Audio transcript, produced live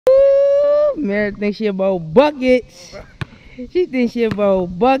Mary thinks she about buckets. She thinks she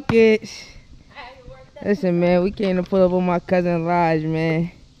about buckets. Listen, man, we came to pull up on my cousin Lodge,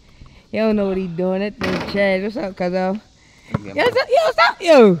 man. He don't know what he doing. That thing's trash. What's up, cousin? Yo, what's up,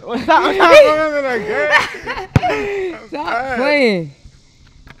 yo? What's up? I'm not remember that game. Stop playing.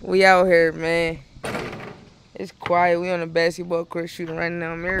 We out here, man. It's quiet. We on the basketball court shooting right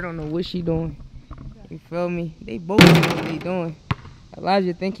now. Mary don't know what she doing. You feel me? They both know what they doing.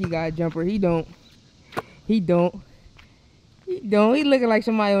 Elijah think he got a jumper. He don't. He don't. He don't. He looking like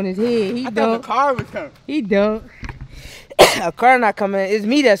somebody on his head. He I don't. thought the car was coming. He don't. A car not coming. It's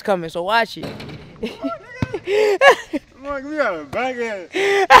me that's coming, so watch it. Look, we got a bang in.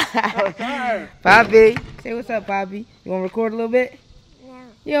 Poppy. Say what's up, Poppy. You want to record a little bit? No.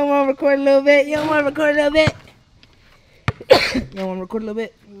 You don't want to record a little bit? You don't want to record a little bit? You don't want to record a little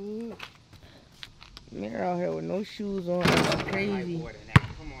bit? No. Mary out here with no shoes on. That's crazy. Come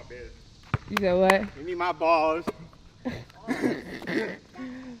on, baby. You said what? Give me my balls. I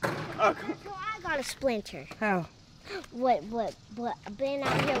got a splinter. How? What? Being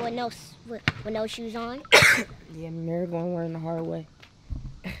out here with no shoes on. Yeah, Mary gonna learn the hard way.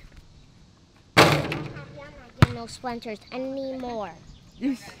 I'm not getting no splinters anymore.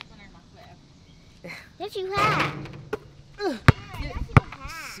 Yes, you have. Yes, you have.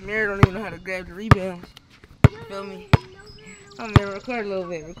 Mary don't even know how to grab the rebounds. Feel me? I'm gonna record a little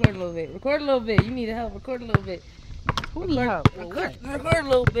bit. Record a little bit. Record a little bit. You need help. Record a little bit. Who need help? Record a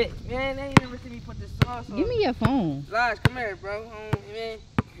little bit. Man, they ain't never seen me put this sauce on. Give me your phone. Lodge, come here, bro. Man.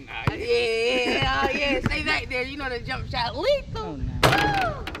 Nah, Yeah. Stay back there. You know the jump shot lethal. Oh, no.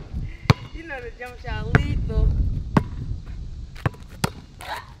 Woo! You know the jump shot lethal.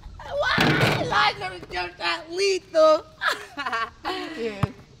 Why? Lodge know the jump shot lethal.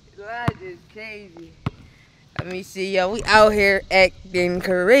 Lodge is crazy. Let me see, y'all. We out here acting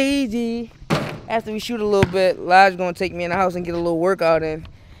crazy. After we shoot a little bit, Lodge gonna take me in the house and get a little workout in.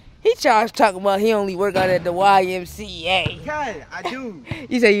 He tries talking about he only work out at the YMCA. God, I do.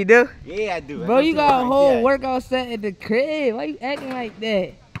 You say you do? Yeah, I do. Bro, you got a whole workout set at the crib. Why you acting like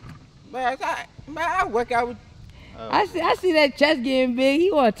that? Man, I work out with. I see that chest getting big.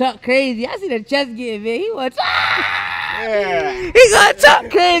 He wanna talk crazy. I see the chest getting big. He wanna talk. Yeah. He gonna talk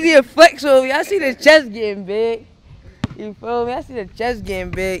crazy and flex over me. I see the chest getting big. You feel me? I see the chest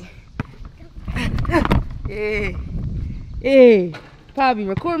getting big. Yeah. Hey, Poppy,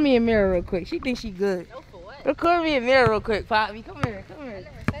 record me and Mira real quick. She thinks she good. Go for what? Record me and Mira real quick, Poppy. Come here.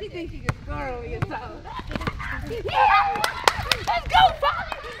 She thinks she can score over your toe. Yeah! Let's go,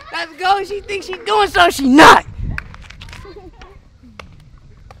 Poppy. Let's go. She thinks she doing something. She not.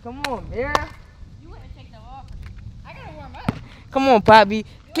 Come on, Mira. You wouldn't take them off. I gotta warm up. Come on, Poppy. You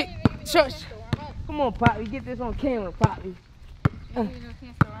Get, ain't even shush. chance to warm up. Come on, Poppy. Get this on camera, Poppy. You ain't even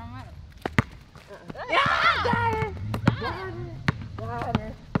chance to warm up. Yeah, got it. Got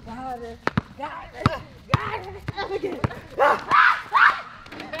it. Look at it. Look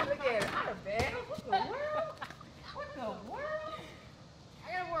at it. Out of bed. What the world? I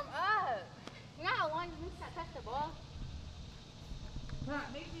gotta warm up. You know how long you need to touch the ball?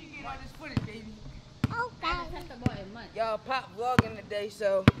 Make sure you get all this footage, baby. I haven't touched the ball in months. Y'all Pop vlogging today,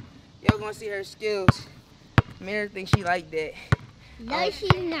 so y'all gonna see her skills. Mary thinks she like that. No, she's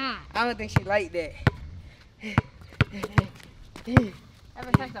not. I don't think she like that. I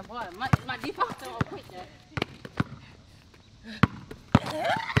haven't touched the ball in months. My default still won't quit that.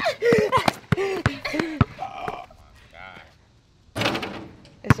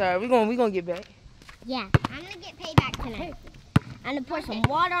 It's alright. We gonna get back. Yeah, I'm gonna get paid back tonight. I'm gonna pour some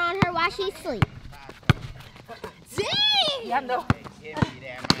water on her while she's asleep. Dang! Yeah, I know.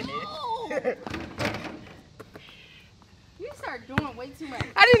 You start doing way too much.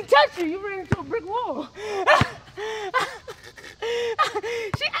 I didn't touch you. You ran into a brick wall. I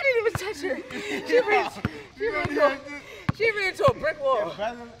didn't even touch her. She ran into a brick wall.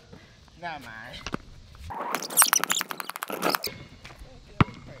 Nah, man.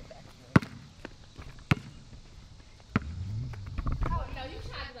 Oh, no, you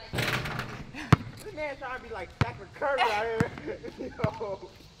trying to like This man trying to be like Stephen Curry out here. Yo.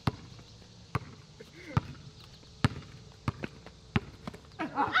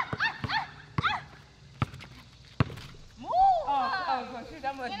 Move! Shoot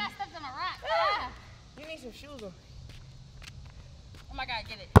that much. Then I stepped on a rock. Ah. You need some shoes on. Oh my God,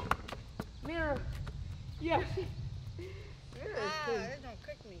 get it. Mira. Yeah. It don't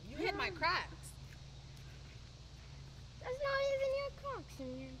cook me. You hit my cracks. That's not even your Crocs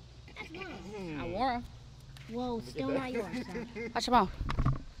in here. That's mine. I wore them. Whoa, still not yours. Son. Watch your mouth.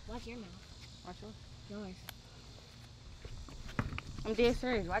 Watch your mouth. Watch yours. Yours. I'm dead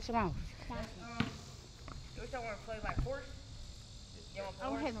serious. Watch your mouth. Don't y'all want to play like horse? I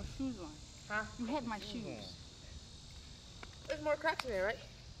don't have no shoes on. Huh? You have my shoes. There's more cracks in there, right?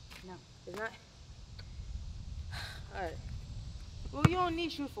 No. There's not? Alright. Well, you don't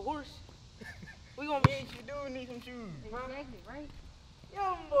need shoes for horse. We gonna be. Yes, you do need some shoes. Exactly, right?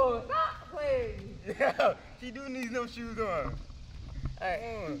 Young boy, stop playing. Yeah, she do need some shoes on.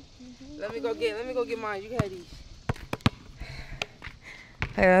 Alright. Let me go get mine. You can have these.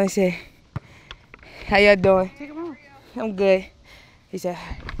 Hey, let me see. How y'all doing? Take them off. I'm good. He said,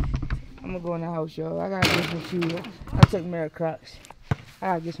 I'm gonna go in the house, y'all. I gotta get some shoes. I took Mary Crocs. I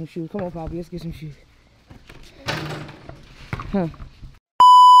gotta get some shoes. Come on, Poppy, let's get some shoes. Huh.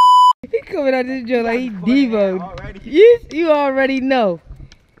 He coming out this joint like he Devo. You already know.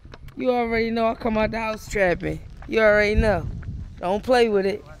 You already know I come out the house trapping. You already know. Don't play with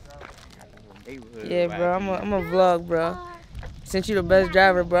it. Yeah, bro, I'm a vlog, bro. Since you the best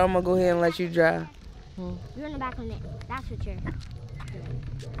driver, bro, I'm gonna go ahead and let you drive. You're in the back of it. That's what you're doing.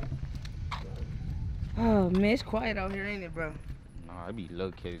 Oh, man, it's quiet out here, ain't it, bro? Nah, it be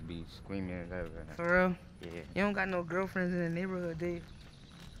little kids be screaming and everything. For real? Yeah. You don't got no girlfriends in the neighborhood, do you?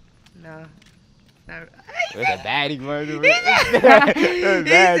 No. Not... There's a baddie murderer. He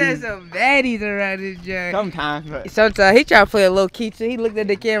said some baddies around this joint. Sometimes, but Sometimes he tried to play a low key too. He looked at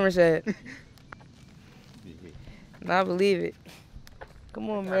the camera and said, "No, I believe it." Come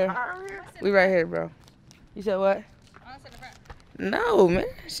on, man. We right here, bro. You said what? No, man.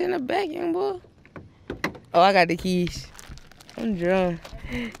 It's in the back, young boy. Oh, I got the keys. I'm drunk.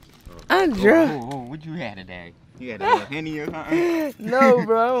 I'm drunk. Oh, what you had today? You had a little Henny or something? No,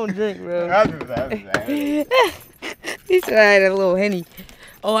 bro. I don't drink, bro. I was bad. He said I had a little Henny.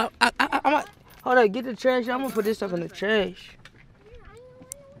 Oh, I'm hold up. Get the trash. I'm gonna put this stuff in the trash.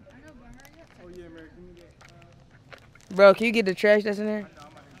 Bro, can you get the trash that's in there?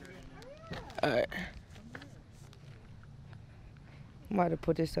 Alright. I'm about to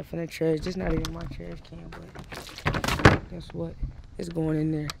put this stuff in the trash. This not even my trash can, but guess what? It's going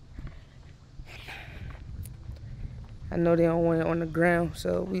in there. I know they don't want it on the ground,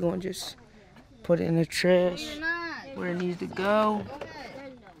 so we gonna just put it in the trash where it needs to go.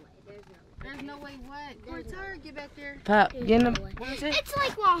 There's no way what? Cortara, get back there. Pop, get in the. What is it? It's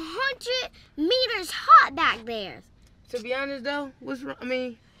like 100 meters hot back there. To be honest, though, what's wrong? I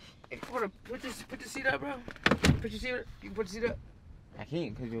mean, hold up. Put the seat up, bro. Put your seat up. You can put the seat up. I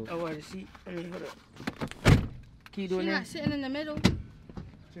can't, cause you. Oh, what, the seat? I mean, hold up. Can you do it She's now? not sitting in the middle.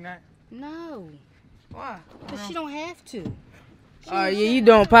 She not? No, Why? because she don't have to. Alright, yeah, you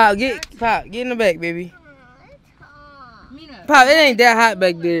don't. Pop, get in the back, baby. Mina. Pop, it ain't that hot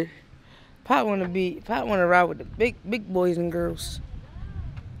back there. Pop wanna ride with the big boys and girls.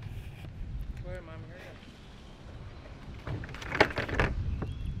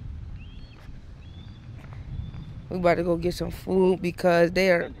 We about to go get some food because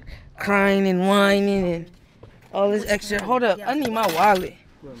they are crying and whining and all this extra. Hold up, I need my wallet.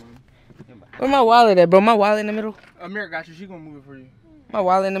 Where my wallet at, bro? My wallet in the middle? Amir got you. She gonna move it for you. My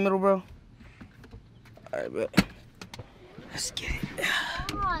wallet in the middle, bro. Alright, bro. Let's get it.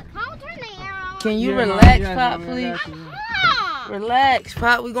 Come turn the air on. Can you Yeah, relax, yeah, Pop, yeah, please? Come. Relax,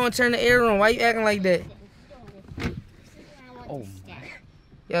 Pop. We gonna turn the air on. Why you acting like that? Oh,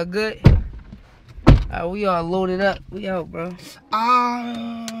 Y'all good? We all loaded up. We out, bro.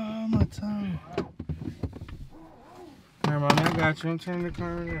 ah, my tongue. Hey, man, I got you. I'm turning the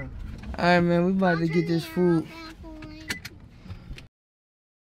car around. Alright, man. We about to get this food.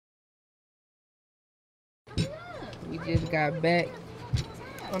 We just got back.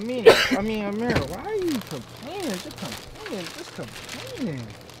 Amir, why are you complaining? Just complaining.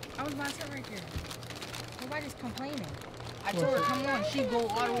 I was about to sit right there. Nobody's complaining. I told her, come on. She go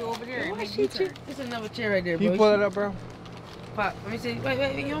all the way over there and make U-turn. There's another chair right there, bro. Can you pull it up, bro? Pop, let me see.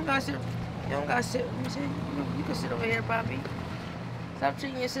 Wait. You don't gotta sit. You don't gotta sit. Let me see. You can sit over here, Poppy. Stop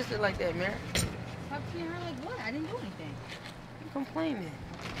treating your sister like that, man. Stop treating her like what? I didn't do anything. You complaining.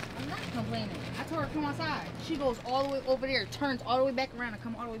 I'm not complaining. I told her, come outside. She goes all the way over there, turns all the way back around, and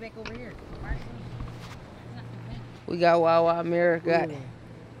come all the way back over here. I'm not complaining. We got Wawa Mirror. Got it.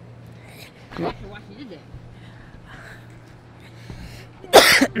 Why she did that?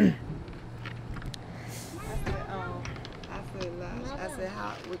 I said,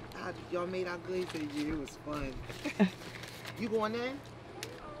 how y'all made out good? He said, yeah, it was fun. You going in?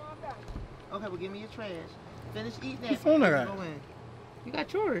 Okay, well, give me your trash. Finish eating that. Your phone I before got. you go in. You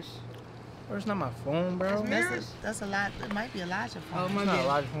got yours. Bro, it's not my phone, bro. That's a lot. It might be Elijah's Oh, phone. my It's not bad.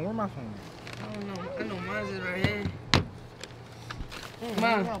 Elijah's phone. Where my phone? I don't know. I know mine's is right here. You're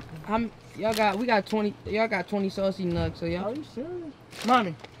Mom, welcome. y'all got 20 saucy nugs, so y'all. Are you serious?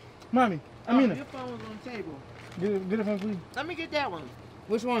 Mommy, Mommy, Oh, Amina, your phone was on the table. get the phone, please. Let me get that one.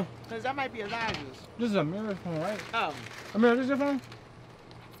 Which one? Because that might be Elijah's. This is a mirror phone, right? Oh. Amina, this is your phone?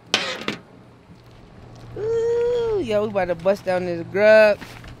 Ooh, yo, we about to bust down this grub.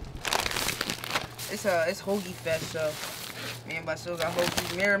 It's Hoagie Fest, so me and Basil got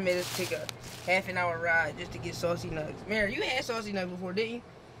Hoagie. Mira made us take a half an hour ride just to get saucy nugs. Mira, you had saucy nugs before, didn't you?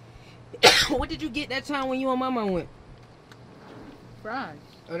 What did you get that time when you and Mama went? Fries.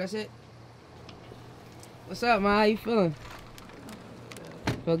 Oh, that's it? What's up, Ma? How you feeling?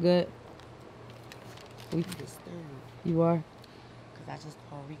 Feel good? I'm disturbed You are? because I just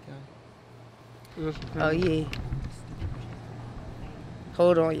Puerto Rico. Oh, yeah.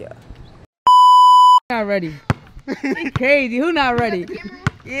 Hold on, y'all. Not ready. Crazy. Who not ready?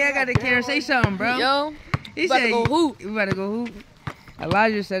 Yeah, I got the camera. Say something, bro. Yo, He about said, to go hoop. We about to go hoop.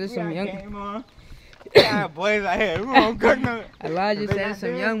 Elijah said it's some young. Game on. Yeah, boys out here. We won't cook no. Elijah said it's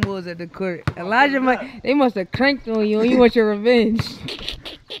some young bulls at the court. Elijah, they must have cranked on you and you want your revenge.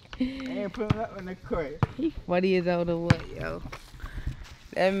 They ain't putting up in the court. He funny as hell to what, yo.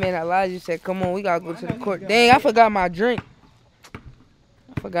 That man Elijah said, come on, we gotta go to the court. Dang, I forgot my drink.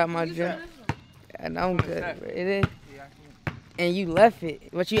 And I'm good. It is. And you left it.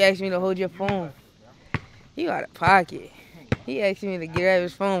 But you asked me to hold your phone. He out of pocket. He asked me to get out of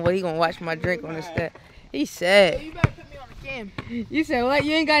his phone, but he gonna watch my drink on the step. He said. You better put me on the cam. You said what?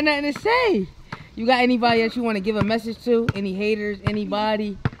 You ain't got nothing to say. You got anybody that you want to give a message to? Any haters?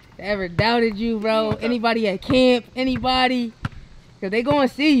 Anybody that ever doubted you, bro? Anybody at camp? Anybody? Cause they gonna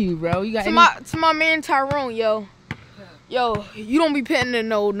see you, bro. You got To my man Tyrone, yo, you don't be putting in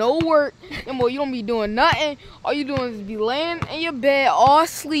no work, yo, boy. You don't be doing nothing. All you doing is be laying in your bed all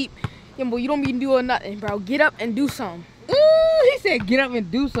asleep, yo, boy. You don't be doing nothing, bro. Get up and do something. Ooh, he said get up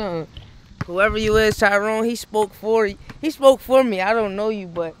and do something. Whoever you is, Tyrone, he spoke for you. He spoke for me. I don't know you,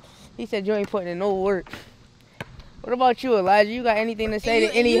 but he said you ain't putting in no work. What about you, Elijah? You got anything to say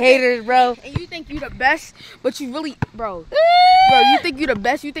to any haters, bro? And you think you the best, but you really, bro, you think you the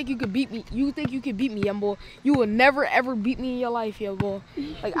best. You think you could beat me. You think you could beat me, young boy. You will never, ever beat me in your life, young boy.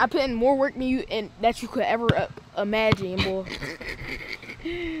 Like, I put in more work than you and that you could ever imagine, young boy.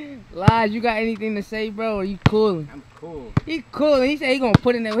 Elijah, you got anything to say, bro? Or you coolin'? I'm cool. He coolin'. He said he gonna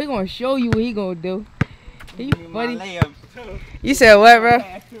put in there. He gonna show you what he gonna do. He funny. You said what, bro?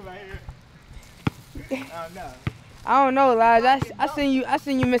 I don't know, Elijah. I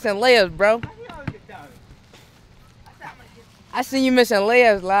seen you missing layups, bro. I seen you missing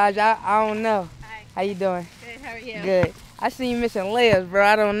layups, Elijah. I don't know. How you doing? Good, how are you? Good. I seen you missing layups, bro.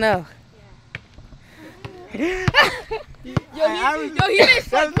 I don't know. Yo, he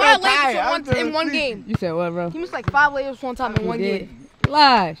missed like 5 layups in one game. You said what, bro? He missed like 5 layups one time in one game.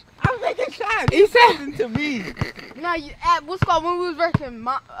 Elijah. I was making shots. He said to me. Nah, at what's called when we was versus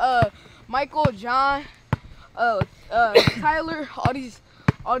Michael, John, Tyler, all these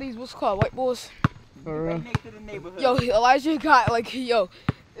what's called white boys. For real. Yo, Elijah got like it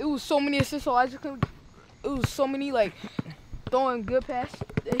was so many assists. Elijah could, it was so many like throwing good passes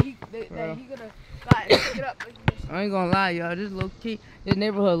that he could have got and pick it up. I ain't gonna lie, y'all. This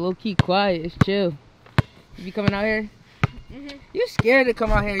neighborhood low key quiet. It's chill. You be coming out here? Mhm. You scared to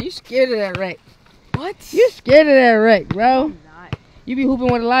come out here? You scared of that wreck? What? You scared of that wreck, bro? I'm not. You be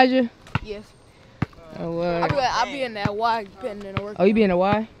hooping with Elijah? Yes. Oh, I'll be in that Y putting in the work. Oh, you be in the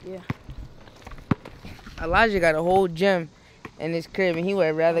Y? Yeah. Elijah got a whole gym in his crib, and he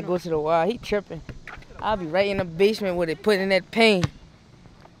would rather go to the Y. He tripping. I'll be right in the basement with it, putting in that pain.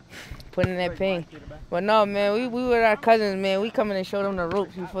 But no, man, we with our cousins, man. We coming and show them the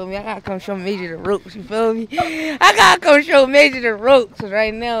ropes, you feel me? I gotta come show Major the ropes, you feel me? I gotta come show Major the ropes, because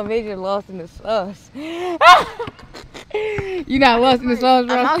right now, Major lost in the sauce. You not lost in the sauce,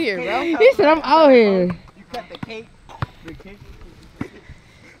 bro? I'm out here, bro. He said I'm out here. You cut the cake.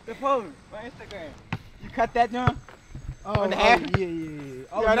 The pose on Instagram. You cut that, John? Oh, the half? yeah.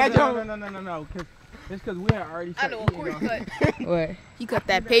 Oh, Yeah, that joke- no. It's because we had already I know, of course, cut. What? He cut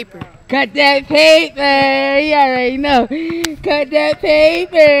that paper. Cut that paper. You already know. Cut that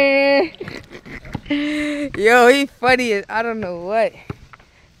paper. Yo, he funny as I don't know what.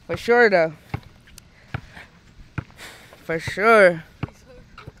 For sure, though. For sure.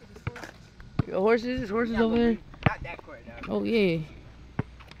 Your horses over there. Not that quick, though. Oh yeah.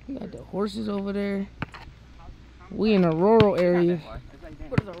 We got the horses over there. We in a rural area.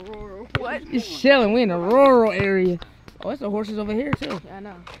 What is a rural? What? It's chilling. We in a rural area. Oh, it's the horses over here too. Yeah, I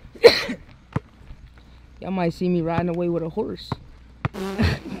know. Y'all might see me riding away with a horse.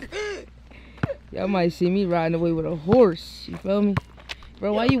 Y'all might see me riding away with a horse. You feel me?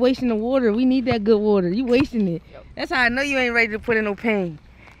 Bro, why you wasting the water? We need that good water. You wasting it. That's how I know you ain't ready to put in no pain.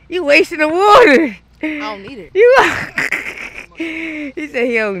 You wasting the water. I don't need it. He said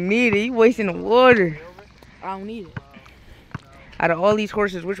he don't need it. You wasting the water. I don't need it. Out of all these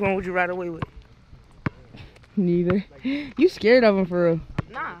horses, which one would you ride away with? Neither. You scared of him for real?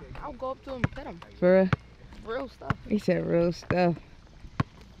 Nah, I'll go up to him and pet him. For real? Real stuff. He said real stuff.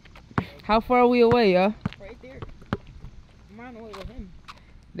 How far are we away, y'all? Right there. I'm running away with him.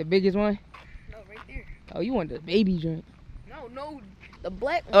 The biggest one? No, right there. Oh, you want the baby joint? No, the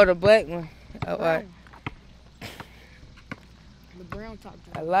black one. Oh, the black one. Oh, all right. The brown top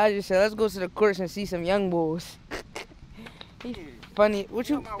joint. Elijah said, let's go to the course and see some young bulls. He's funny. What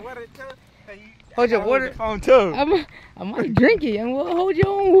you? Hold your water. Phone too. I might drink it. Young boy. Hold your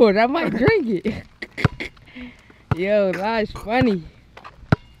own water. I might drink it. Yo, Elijah's funny.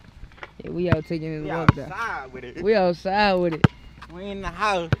 Yeah, we out taking his We walk down. outside with it. We outside with it. We in the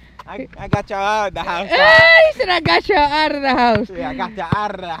house. I got y'all out of the house. Hey, he said I got y'all out of the house. Yeah, I got y'all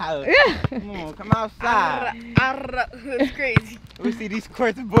out of the house. Yeah. Come on, come outside. It's crazy. We see these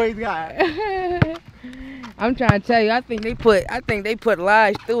course boys got. I'm trying to tell you, I think they put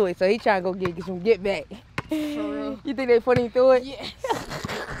Lige through it, so he trying to go get some get back. For real. You think they put him through it? Yes.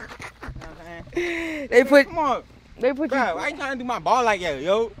 They put Come on, you. bro. Why you trying to do my ball like that,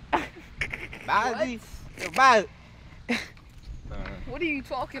 yo? Bye, bye. What are you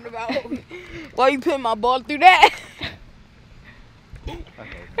talking about? Why you putting my ball through that?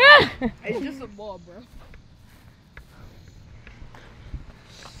 It's just a ball, bro.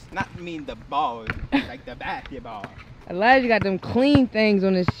 Not mean the ball, like the basketball. Elijah got them clean things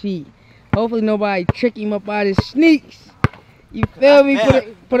on his feet. Hopefully nobody trick him up out his sneaks. You feel me? Put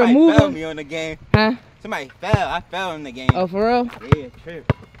a Somebody move fell on. me on the game. Huh? Somebody fell. I fell in the game. Oh, for real? Yeah, true.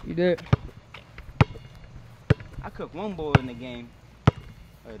 You did. I cooked one bull in the game.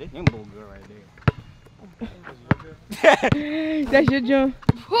 Oh, this young bull girl right there. That's your jump?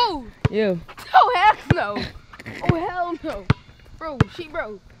 Who? Yeah. Oh, heck no. Oh, hell no. Bro, she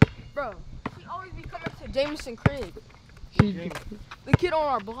always be coming to Jameson crib. She, The kid on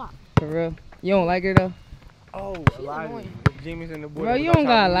our block. for real. You don't like her though? Oh, She annoying. Jimmy's in the boy. Bro, you don't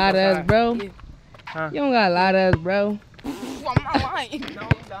got a lot of us, bro. Yeah. Huh? You don't got a lot of us, bro. Well, I'm not lying. No,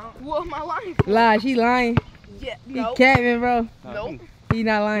 don't. What am I lying for? Lie, she lying. Yeah, He no. capping, bro. Nope. He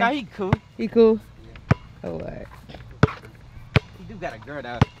not lying. No, he cool. He cool. Oh, alright. He do got a girl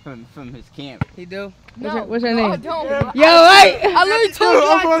out from his camp. He do? No. What's her No, I name? don't. Yo, wait! I literally told you I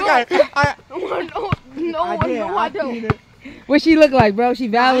I don't. seen it. What she look like, bro? She I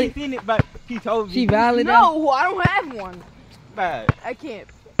valid? ain't seen it, but he told me. She valid though? No, I don't have one. But I can't.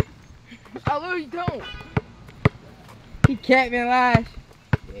 I literally don't. He capping lies.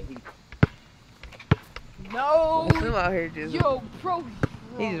 yeah, he No. Still out here just, Yo, bro.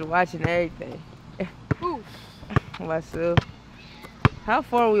 he just watching everything. Who? Myself. How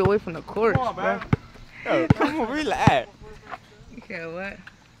far are we away from the course, Come on, bro? man. Yo, come on, relax. Okay, what?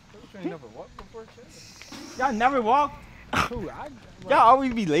 Y'all never walk? Y'all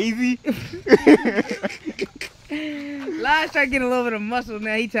always be lazy. Lies trying to get a little bit of muscle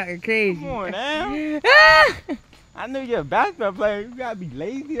now. He talking crazy. Come on, now. I know you're a basketball player. You gotta be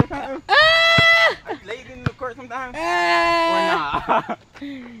lazy or something. Are you lazy in the court sometimes? Or nah?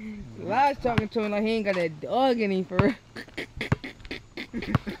 Lies talking to him like he ain't got that dog in him for real.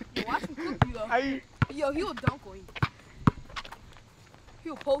 Watch him cook you though. How you? Yo, he'll dunk on you.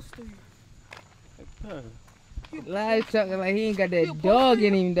 He'll post to you. Lies talking like he ain't got that dog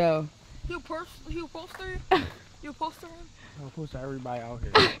in him though. He'll post to you. He'll post to him. I'm supposed to everybody out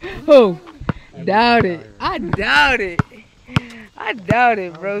here. Who? Doubt it. I doubt it. I doubt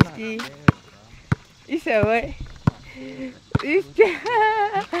it, broski. You said what?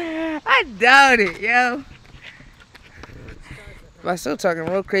 I doubt it, yo. I'm still talking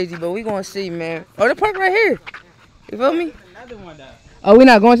real crazy, but we gonna see, man. Oh, the park right here. You feel me? Another one though. Oh, we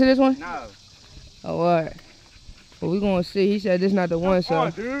not going to this one? No. Oh, all right. Well, we gonna see. He said this not the one, Come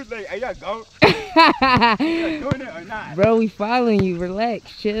on, so. dude. Like, are y'all go? Y'all doing it or not? Bro, we following you.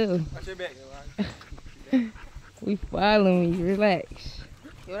 Relax, chill. Watch your back. We following you. Relax.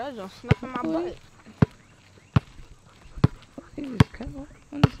 Yo, that's just snuffing my butt. He just cut off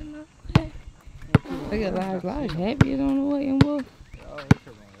on this and that. Look at Lige happy as on the way, boy.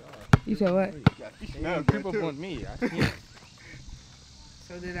 You said what? No, creep up on me. I seen it.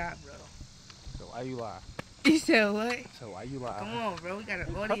 So did I, bro. So why you lie? You said what? So why you lie? Come on, bro. We got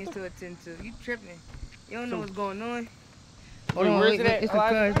an audience to attend to. You tripping. You don't know what's going on. Wait, where's it at? It's the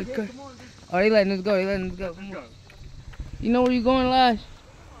car. It's the car. Oh, they letting us go. They letting us go. Come on. You know where you going, Lige?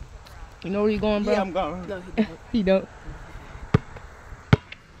 You know where you going, bro? Yeah, I'm going. No, He don't.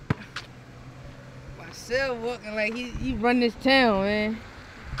 Myself walking like he run this town, man.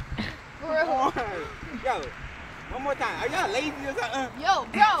 Bro, one more time. Are y'all lazy or something? Yo,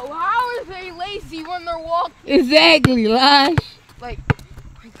 bro, how is they lazy when they're walking? Exactly, Lash. Like,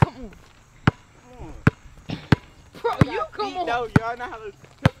 come on. Come on. Bro, you come on. No, y'all know how to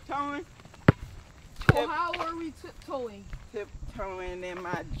tiptoeing? So how are we tiptoeing? Tiptoeing in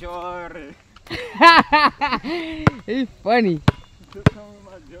my Jordan. It's funny. Tiptoeing in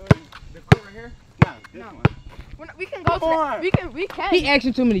my Jordan. The court right here? No, this one. We can go Come on. to that. We can. He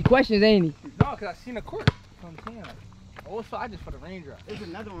asking too many questions, ain't he? No, because I seen the court. That's what I'm saying. Like, also, I just put a raindrop. There's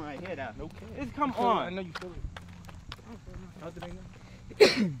another one right here, though. No kidding. It's come I on. know you feel it. Nothing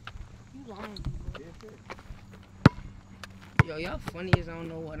ain't You lying. Yo, y'all funny as I don't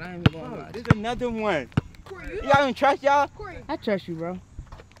know what. I ain't even gonna lie. There's another one. Corey, Y'all don't trust y'all? Corey. I trust you, bro.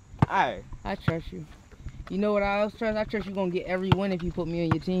 Alright. I trust you. You know what I else trust? I trust you gonna get every win if you put me on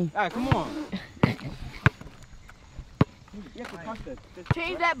your team. Alright, come on. You have to touch this.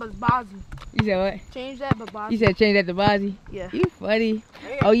 Change that Babazi. You said what? Change that Babazi. You said change that to Bozzy? Yeah. You funny.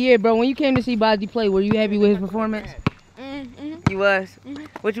 Oh yeah, bro. When you came to see Bozzy play, were you happy with his performance? You was.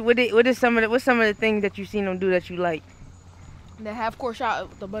 What's some of the things that you seen him do that you like? The half court shot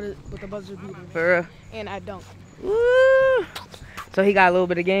with the buzzer beater. For real. And I dunk. Woo. So he got a little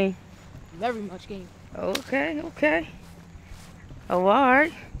bit of game. Very much game. Okay. Oh, all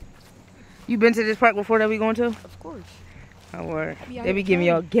right. You been to this park before that we going to? Of course. Oh, word. Yeah, They be I giving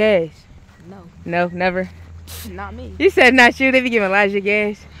can. y'all gas. No. No, never. Not me. You said not you. They be giving Elijah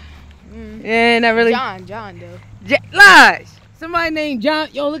gas. Yeah, not really. John though. Lodge. Somebody named John.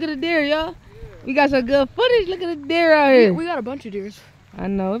 Yo, look at the deer, y'all. We got some good footage. Look at the deer out here. We got a bunch of deers. I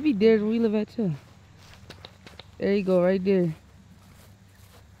know. It be deers where we live at, too. There you go, right there.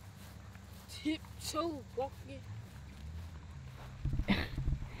 Tiptoe walking.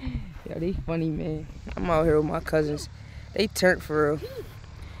 Yo, they funny, man. I'm out here with my cousins. They turned for real.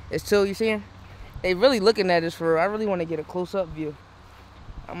 It's two, you see them? They really looking at us for real. I really want to get a close-up view.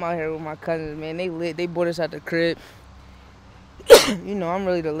 I'm out here with my cousins, man. They lit. They brought us out the crib. You know, I'm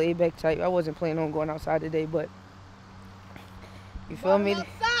really the laid-back type. I wasn't planning on going outside today, but you feel me?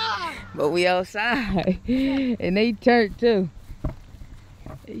 But we outside. And they turned, too.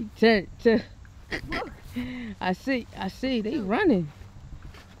 They turned, too. I see. They running.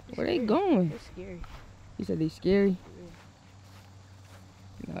 Where they going? They're scary. You said they scary?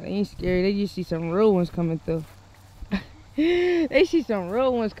 No, they ain't scary. They just see some real ones coming through. They see some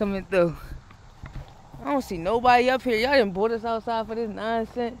real ones coming through. I don't see nobody up here. Y'all done brought us outside for this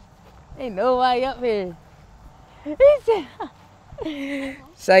nonsense. Ain't nobody up here. He said,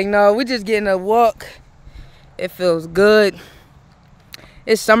 it's like, no, we just getting a walk. It feels good.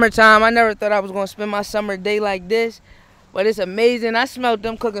 It's summertime. I never thought I was going to spend my summer day like this. But it's amazing. I smelled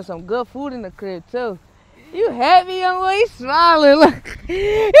them cooking some good food in the crib, too. You happy, young boy? He's smiling. Look.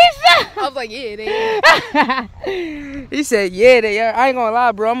 He said, I was like, yeah, they. He said, yeah, they are. I ain't gonna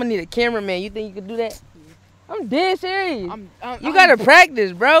lie, bro. I'm gonna need a cameraman. You think you could do that? I'm dead serious. You gotta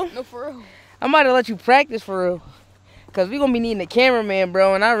practice, bro. No, for real. I'm about to let you practice for real. Cause we gonna be needing a cameraman,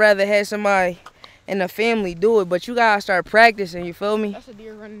 bro. And I'd rather have somebody in the family do it. But you gotta start practicing, you feel me? That's a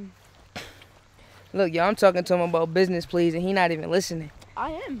deer running. Look, y'all, I'm talking to him about business, please, and he not even listening.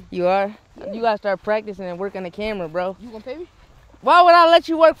 I am. You are? Yeah. You gotta start practicing and working the camera, bro. You gonna pay me? Why would I let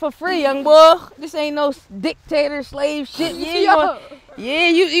you work for free, young boy? This ain't no dictator, slave shit. Yeah,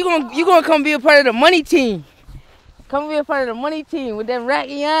 you gonna come be a part of the money team. Come be a part of the money team with them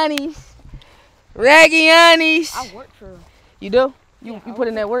Raggianis. I work for them. You do? Yeah, You put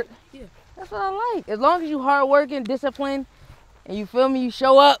in that work? Yeah. That's what I like. As long as you hard working, disciplined, and you feel me, you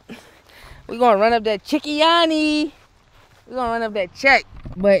show up, we gonna run up that chickiani. We gonna run up that check.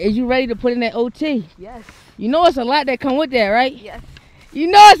 But is you ready to put in that OT? Yes. You know it's a lot that come with that, right? Yes. You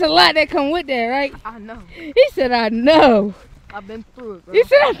know it's a lot that come with that, right? I know. He said, I know. I've been through it, bro. He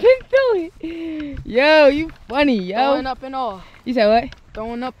said, I've been through it. Yo, you funny, yo. Throwing up and all. You said what?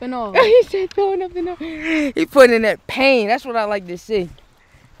 Throwing up and all. He said throwing up and all. He putting in that pain. That's what I like to see.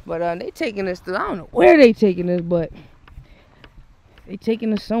 But they taking us through. I don't know where they taking us, but they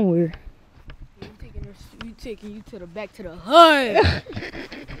taking us somewhere. We taking you to the back to the hood.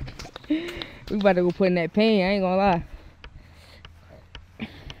 We about to go put in that pain. I ain't gonna lie. Yeah,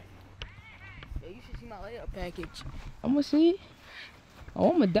 you should see my layup package. I'm gonna see it.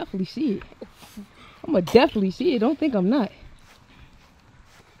 Oh, I'm gonna definitely see it. I'm gonna definitely see it. Don't think I'm not.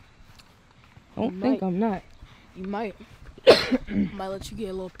 Don't think I'm not. You might. Might let you get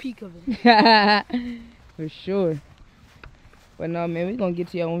a little peek of it. For sure. But no, man, we gonna get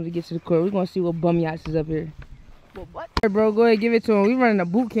to y'all when we get to the court. We gonna see what bum yachts is up here. Well, what? Hey, bro, go ahead, give it to him. We running a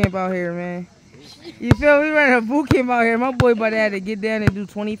boot camp out here, man. You feel me? We running a boot camp out here. My boy about to have to get down and do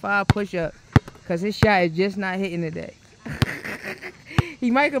 25 push-ups. Cause his shot is just not hitting today. He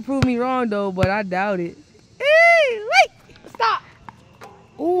might could prove me wrong though, but I doubt it. Hey, wait! Stop!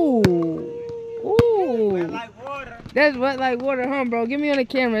 Ooh. Ooh. Like water. That's wet like water, huh, bro? Give me on the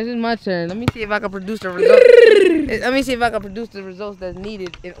camera. This is my turn. Let me see if I can produce the results. Let me see if I can produce the results that's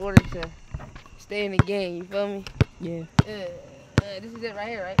needed in order to stay in the game. You feel me? Yeah. This is it right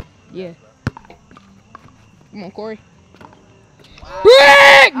here, right? Yeah. Come on, Corey.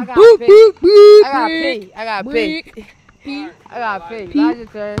 I got Boop, pay. boop, boop, I got boop. pay. I got pay. I got pay. Lodge your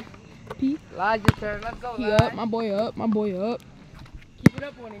turn. Lodge your turn. Let's go, He Lodge. up, my boy up, my boy up. Keep it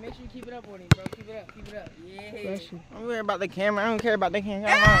up on him. Make sure you keep it up on him, bro. Keep it up. Keep it up. Yeah. Bless you. I'm worried about the camera. I don't care about the camera.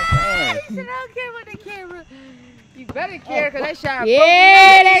 I don't care about the camera. You better care, cause that shot.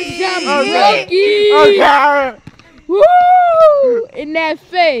 Yeah, that jump Okay. Woo! In that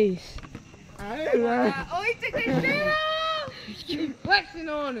face. Oh, he took his shit off. You flexing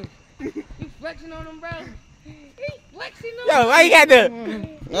on him. You flexing on him, bro. He flexing on him. Yo, why you got the?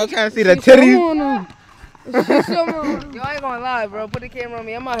 I'm trying to see the Come titties. on now. Let's see some on. Yo, I ain't gonna lie, bro. Put the camera on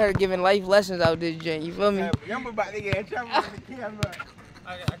me. I'm out here giving life lessons out this joint. You feel me? I'm about to get in trouble with the camera.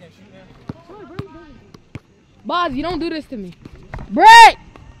 I can shoot now. Boz, you don't do this to me. Break!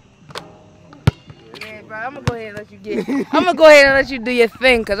 Yeah, bro. I'm gonna go ahead and let you get. I'm gonna go ahead and let you do your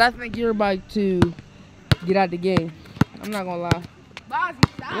thing, cause I think you're about to get out the game. I'm not gonna lie.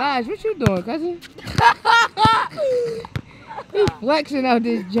 Lodge, what you doing, cousin? He flexing out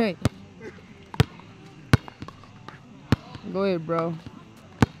this joint. Go ahead, bro.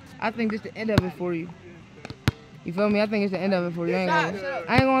 I think this the end of it for you. You feel me? I think it's the end of it for you. I ain't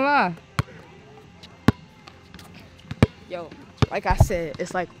gonna lie. Yo, like I said,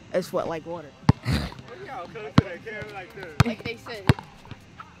 it's what, like water. Y'all close to that camera like this. Like they said.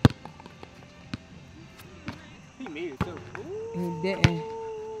 He made it too. He didn't.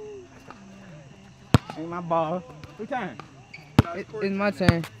 Ain't my ball. Who time? It's my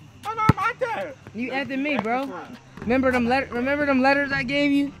turn. Oh no, my turn. You after me, bro. Remember them letters I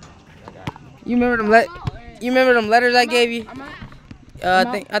gave you? You remember them letters I gave you?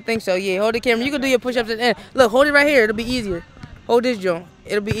 I think so. Yeah, hold the camera. You can do your push-ups at the end. Look, hold it right here. It'll be easier. Hold this joint.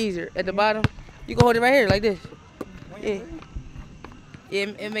 It'll be easier. At the bottom, you can hold it right here like this. Yeah. Yeah,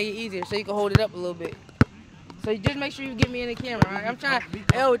 it make it easier so you can hold it up a little bit. So you just make sure you get me in the camera, all right? I'm trying.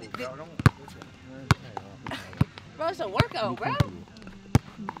 Yo, bro, it's a workout, bro.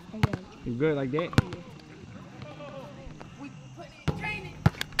 You good like that? We put in training.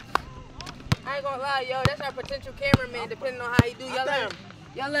 I ain't gonna lie, yo. That's our potential cameraman, depending on how he do.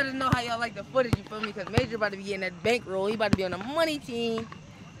 Y'all let us know how y'all like the footage, you feel me? Because Major about to be getting that bankroll. He about to be on the money team.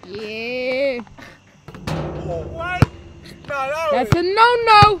 Yeah. What? No, That's a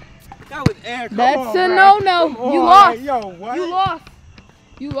no-no. that was air. Come That's on, a bro. no-no. Come You on, lost. Yo, what? You lost.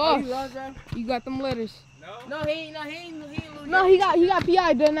 You Oh, lost. you lost, bro? You got them letters. No, he ain't lose. No, he got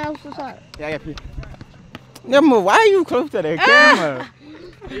PI done now. So sorry. Yeah, I got pee. Number, why are you close to the camera?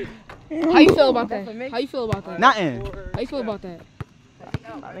 How you feel about That's for me. that? How you feel about that? Nothing. How you feel about that?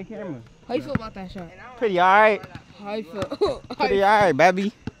 Not the camera. How you feel about that shot? Pretty alright. How you feel? Pretty alright,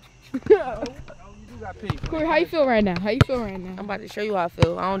 baby. Corey, how you feel right now? How you feel right now? I'm about to show you how I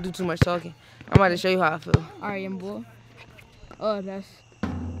feel. I don't do too much talking. I'm about to show you how I feel. All right, young boy. Oh, that's.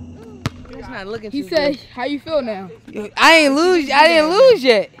 It's not looking He too said, "How you feel now?" good. I didn't lose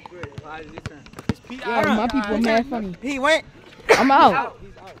yet. Yeah, my people mad funny. He went. I'm out.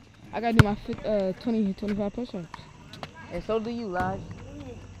 I gotta do my 20, 25 push-ups. And so do you, Lodge.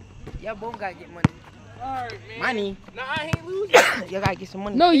 Y'all both gotta get money. Money. Nah, I ain't losing. Y'all gotta get some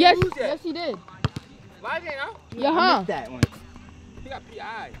money. No, yes, he did. Lodge ain't out. Yeah, I huh? missed that one. He got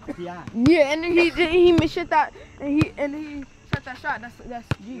PI. Yeah. Yeah, and then he missed that, and he shot that shot. That's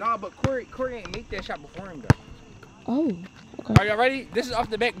G. Nah, but Corey ain't make that shot before him though. Oh. Are y'all ready? This is off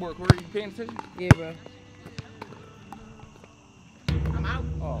the backboard. Corey, you paying attention? Yeah, bro. I'm out.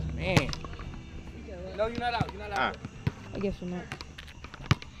 Oh man. No, you're not out. You're not out. I guess we're not.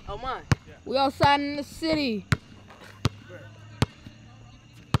 Oh, mine. We outside in the city.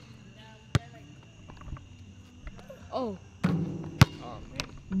 Oh. Oh man.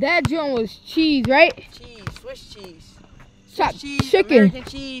 That joint was cheese, right? Cheese, Swiss cheese. Chopped Cheese, chicken American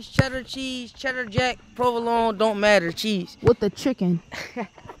cheese, cheddar jack, provolone, don't matter, cheese. with the chicken.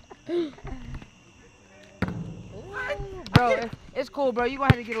 Bro, it's cool, bro. You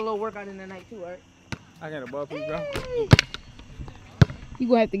gonna have to get a little workout in the night too, alright? I got a ball for you, bro. You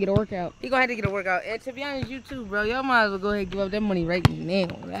gonna have to get a workout. You gonna have to get a workout. And to be honest, you too, bro. Y'all might as well go ahead and give up that money right now.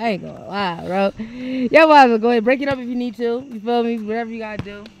 I ain't gonna lie, bro. Y'all might as well go ahead, break it up if you need to. You feel me? Whatever you gotta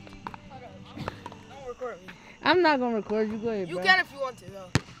do. Don't record me. I'm not gonna record you. Go ahead, You bro. can if you want to, though.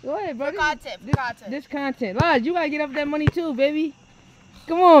 Go ahead, bro. For content, for content. This content. Lodge, you gotta get up that money too, baby.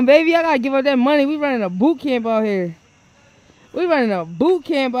 Come on, baby. I gotta give up that money. We running a boot camp out here. We running a boot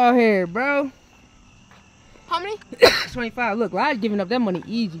camp out here, bro. How many? 25. Look, Lodge giving up that money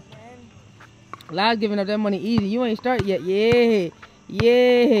easy. Lodge giving up that money easy. You ain't started yet. Yeah.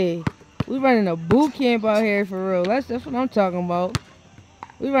 Yeah. We running a boot camp out here for real. That's what I'm talking about.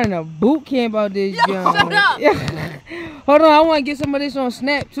 We running a boot camp out this Yo, young. shut up. Hold on, I want to get some of this on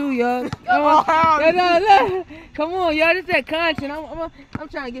Snap too, y'all. No. Come on, y'all. This that content. I'm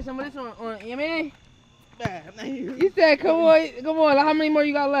trying to get some of this on you know what I mean? You said, come on. Like, how many more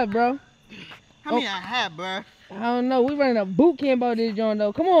you got left, bro? How many I have, bro? I don't know. We running a boot camp out this joint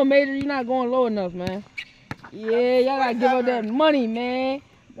though. Come on, Major. You're not going low enough, man. Yeah, y'all gotta give up that money, man.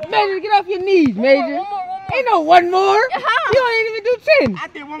 Major, get off your knees, Major. One more. Ain't no one more. Uh-huh. You ain't even do 10. I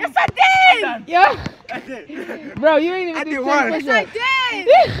did one. Yes, I did. Yeah. I did. Bro, you ain't even I do did 10 one. push-ups. I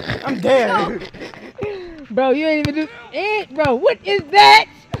did. I'm dead. Bro, you ain't even do bro, what is that?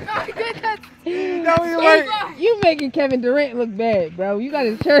 I did that. No, you wait. You making Kevin Durant look bad, bro. You got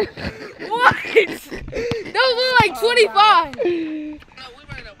his shirt. What? Those were like 25. No, we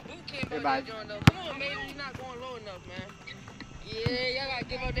running a boot camp Hey, out this joint though. Come on, Major. You're not going low enough, man. Yeah, y'all gotta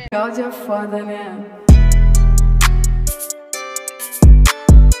give up that. You're your father now.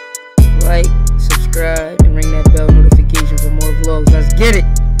 Like, subscribe, and ring that bell notification for more vlogs. Let's get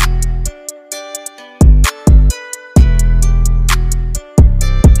it.